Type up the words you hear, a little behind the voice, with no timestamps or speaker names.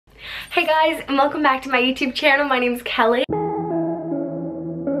Hey guys, and welcome back to my YouTube channel. My name is Kelly.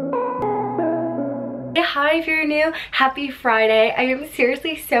 Hi, if you're new, happy Friday. I am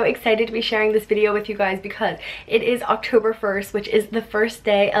seriously so excited to be sharing this video with you guys because it is October 1st, which is the first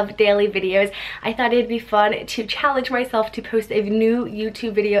day of daily videos. I thought it'd be fun to challenge myself to post a new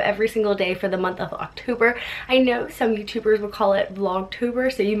YouTube video every single day for the month of October. I know some YouTubers will call it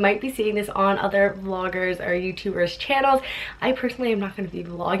Vlogtober, so you might be seeing this on other vloggers or YouTubers channels. I personally am not going to be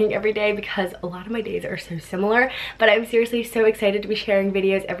vlogging every day because a lot of my days are so similar, but I'm seriously so excited to be sharing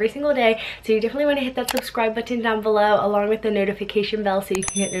videos every single day, so you definitely want to hit that subscribe button down below along with the notification bell so you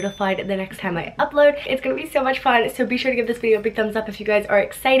can get notified the next time I upload. It's gonna be so much fun, so be sure to give this video a big thumbs up if you guys are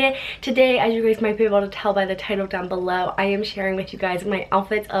excited. Today, as you guys might be able to tell by the title down below, I am sharing with you guys my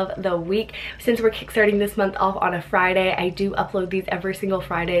outfits of the week. Since we're kickstarting this month off on a Friday, I do upload these every single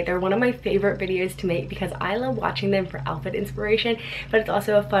Friday. They're one of my favorite videos to make because I love watching them for outfit inspiration, but it's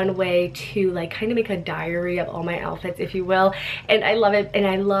also a fun way to like kind of make a diary of all my outfits, if you will. And I love it, and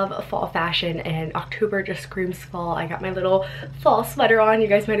I love fall fashion, and October just screams fall. I got my little fall sweater on. You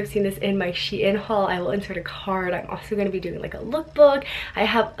guys might have seen this in my Shein haul. I will insert a card. I'm also going to be doing like a lookbook. I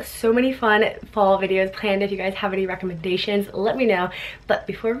have so many fun fall videos planned. If you guys have any recommendations, let me know. But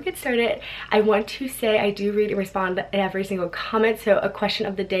before we get started, I want to say I do read and respond to every single comment. So a question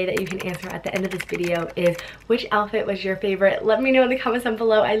of the day that you can answer at the end of this video is, which outfit was your favorite? Let me know in the comments down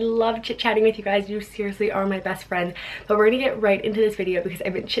below. I love chit-chatting with you guys. You seriously are my best friends. But we're gonna get right into this video because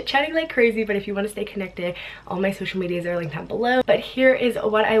I've been chit-chatting like crazy, but if you want to stay connected, all my social medias are linked down below. But here is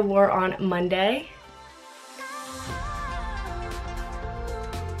what I wore on Monday.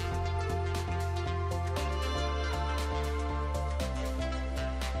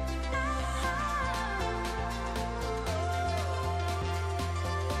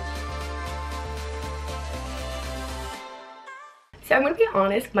 So I'm gonna be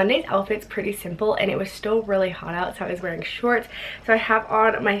honest, Monday's outfit's pretty simple and it was still really hot out, so I was wearing shorts. So I have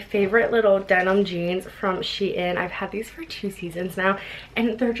on my favorite little denim jeans from Shein. I've had these for 2 seasons now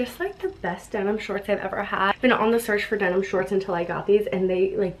and they're just like the best denim shorts I've ever had. I've been on the search for denim shorts until I got these, and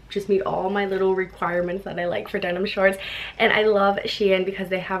they like just meet all my little requirements that I like for denim shorts. And I love Shein because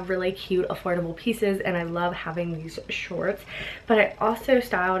they have really cute affordable pieces, and I love having these shorts. But I also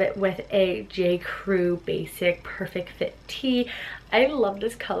styled it with a J. Crew basic perfect fit tee. I love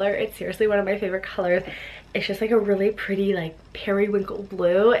this color. It's seriously one of my favorite colors. It's just like a really pretty like periwinkle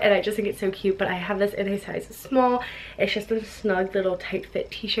blue, and I just think it's so cute. But I have this in a size small. It's just a snug little tight fit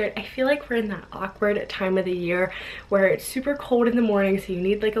t-shirt. I feel like we're in that awkward time of the year where it's super cold in the morning, so you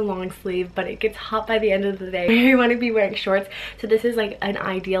need like a long sleeve, but it gets hot by the end of the day where you want to be wearing shorts. So this is like an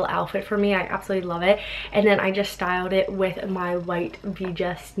ideal outfit for me. I absolutely love it. And then I just styled it with my white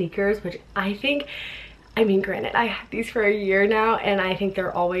VJ sneakers, which I mean, granted, I have these for a year now and I think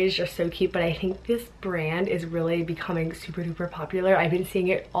they're always just so cute, but I think this brand is really becoming super duper popular. I've been seeing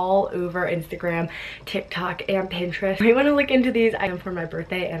it all over Instagram, TikTok, and Pinterest. I want to look into these items for my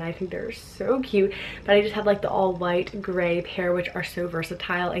birthday and I think they're so cute, but I just have like the all white gray pair, which are so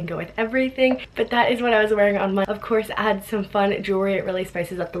versatile and go with everything. But that is what I was wearing on Monday. Of course, add some fun jewelry. It really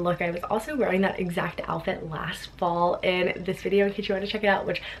spices up the look. I was also wearing that exact outfit last fall in this video in case you want to check it out,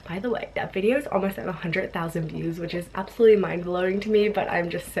 which by the way, that video is almost at 100,000 views, which is absolutely mind-blowing to me, but I'm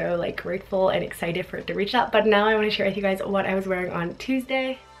just so like grateful and excited for it to reach that. But now I want to share with you guys what I was wearing on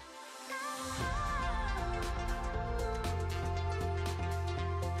Tuesday.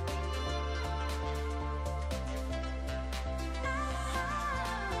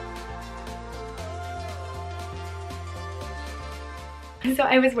 So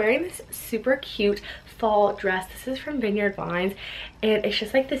I was wearing this super cute fall dress. This is from Vineyard Vines, and it's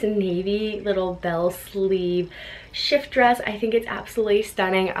just like this navy little bell sleeve shift dress. I think it's absolutely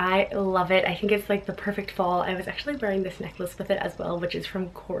stunning. I love it. I think it's like the perfect fall. I was actually wearing this necklace with it as well, which is from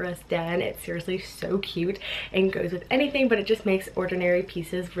Cora's Den. It's seriously so cute and goes with anything, but it just makes ordinary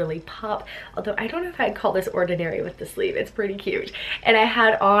pieces really pop. Although I don't know if I'd call this ordinary with the sleeve. It's pretty cute. And I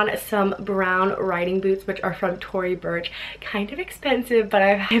had on some brown riding boots, which are from Tory Burch. Kind of expensive, but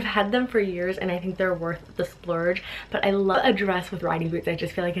I've had them for years and I think they're worth the splurge. But I love a dress with riding boots. I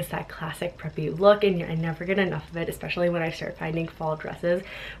just feel like it's that classic preppy look, and I never get enough of it, especially when I start finding fall dresses,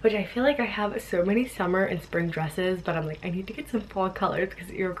 which I feel like I have so many summer and spring dresses, but I'm like, I need to get some fall colors because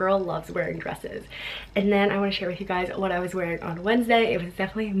your girl loves wearing dresses. And then I want to share with you guys what I was wearing on Wednesday. It was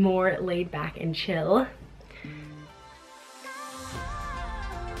definitely more laid back and chill.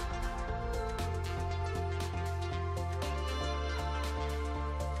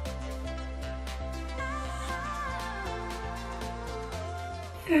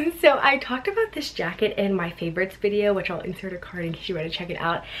 So I talked about this jacket in my favorites video, which I'll insert a card in case you want to check it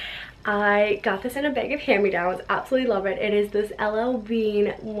out. I got this in a bag of hand-me-downs. Absolutely love it. It is this LL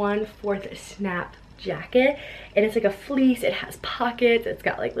Bean 1/4 snap jacket, and it's like a fleece. It has pockets. It's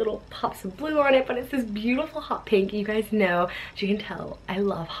got like little pops of blue on it, but it's this beautiful hot pink. You guys know, as you can tell, I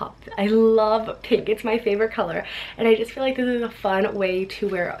love pink. It's my favorite color, and I just feel like this is a fun way to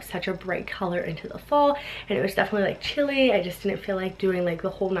wear such a bright color into the fall. And it was definitely like chilly. I just didn't feel like doing like the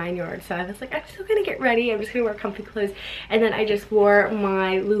whole 9 yards, so I was like, I'm still gonna get ready. I'm just gonna wear comfy clothes. And then I just wore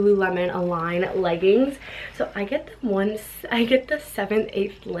my Lululemon Align leggings. So I get the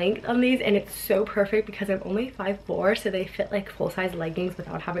 7/8 length on these, and it's so perfect because I'm only 5'4", so they fit like full-size leggings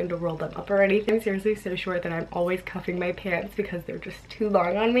without having to roll them up or anything. Seriously, so short that I'm always cuffing my pants because they're just too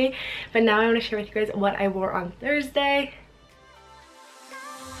long on me. But now I want to share with you guys what I wore on Thursday.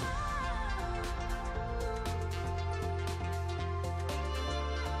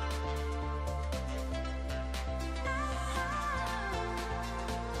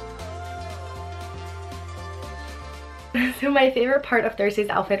 So my favorite part of Thursday's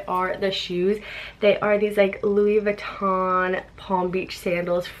outfit are the shoes. They are these like Louis Vuitton Palm Beach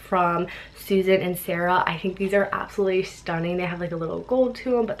sandals from Susan and Sarah. I think these are absolutely stunning. They have like a little gold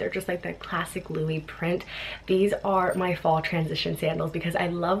to them, but they're just like that classic Louis print. These are my fall transition sandals because I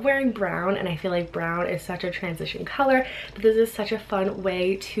love wearing brown, and I feel like brown is such a transition color, but this is such a fun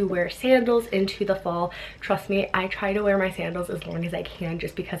way to wear sandals into the fall. Trust me, I try to wear my sandals as long as I can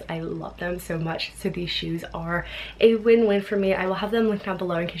just because I love them so much. So these shoes are a win-win for me. I will have them linked down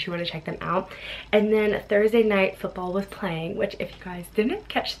below in case you want to check them out. And then Thursday night football was playing, which if you guys didn't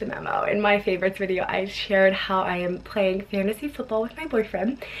catch the memo, in my favorites video I shared how I am playing fantasy football with my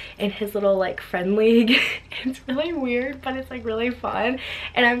boyfriend in his little like friend league. It's really weird, but it's like really fun,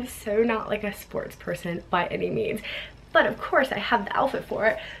 and I'm so not like a sports person by any means. But of course I have the outfit for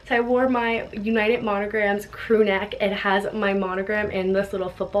it. So I wore my United Monograms crew neck. It has my monogram in this little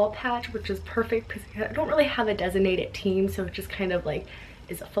football patch, which is perfect because I don't really have a designated team, so it just kind of like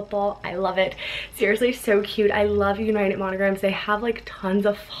is a football. I love it. Seriously, so cute. I love United Monograms. They have like tons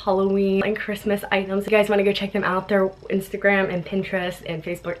of Halloween and Christmas items. If you guys want to go check them out, their Instagram and Pinterest and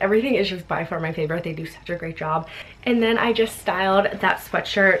Facebook, everything is just by far my favorite. They do such a great job. And then I just styled that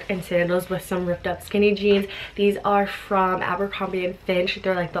sweatshirt and sandals with some ripped up skinny jeans. These are from Abercrombie and Finch.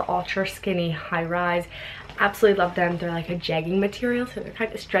 They're like the ultra skinny high rise. Absolutely love them. They're like a jegging material, so they're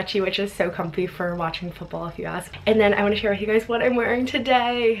kind of stretchy, which is so comfy for watching football if you ask. And then I want to share with you guys what I'm wearing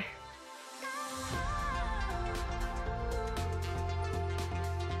today.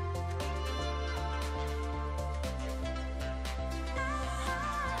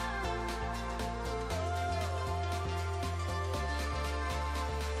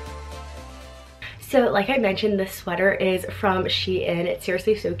 So like I mentioned, this sweater is from Shein. It's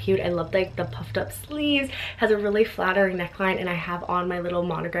seriously so cute. I love like the puffed up sleeves, has a really flattering neckline, and I have on my little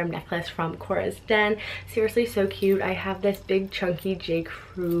monogram necklace from Cora's Den. Seriously so cute. I have this big chunky J.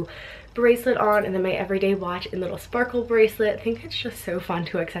 Crew bracelet on, and then my everyday watch and little sparkle bracelet. I think it's just so fun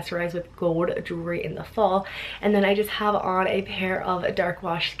to accessorize with gold jewelry in the fall. And then I just have on a pair of dark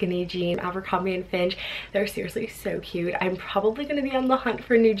wash skinny jeans, Abercrombie and Finch. They're seriously so cute. I'm probably going to be on the hunt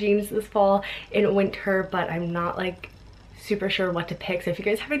for new jeans this fall and winter, but I'm not like super sure what to pick. So if you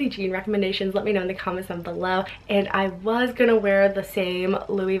guys have any jean recommendations, let me know in the comments down below. And I was gonna wear the same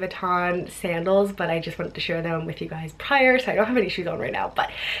Louis Vuitton sandals, but I just wanted to share them with you guys prior, so I don't have any shoes on right now, but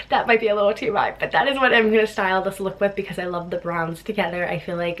that might be a little too much. But that is what I'm gonna style this look with because I love the browns together. I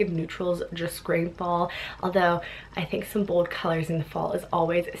feel like neutrals just scream fall, although I think some bold colors in the fall is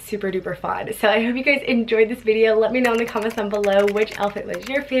always super duper fun. So I hope you guys enjoyed this video. Let me know in the comments down below which outfit was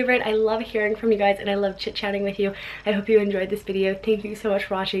your favorite. I love hearing from you guys, and I love chit-chatting with you. I hope you enjoyed this video. Thank you so much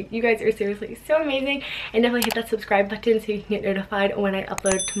for watching. You guys are seriously so amazing, and definitely hit that subscribe button so you can get notified when I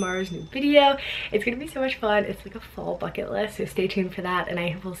upload tomorrow's new video. It's gonna be so much fun. It's like a fall bucket list, so stay tuned for that, and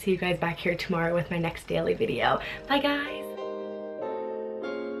I will see you guys back here tomorrow with my next daily video. Bye guys.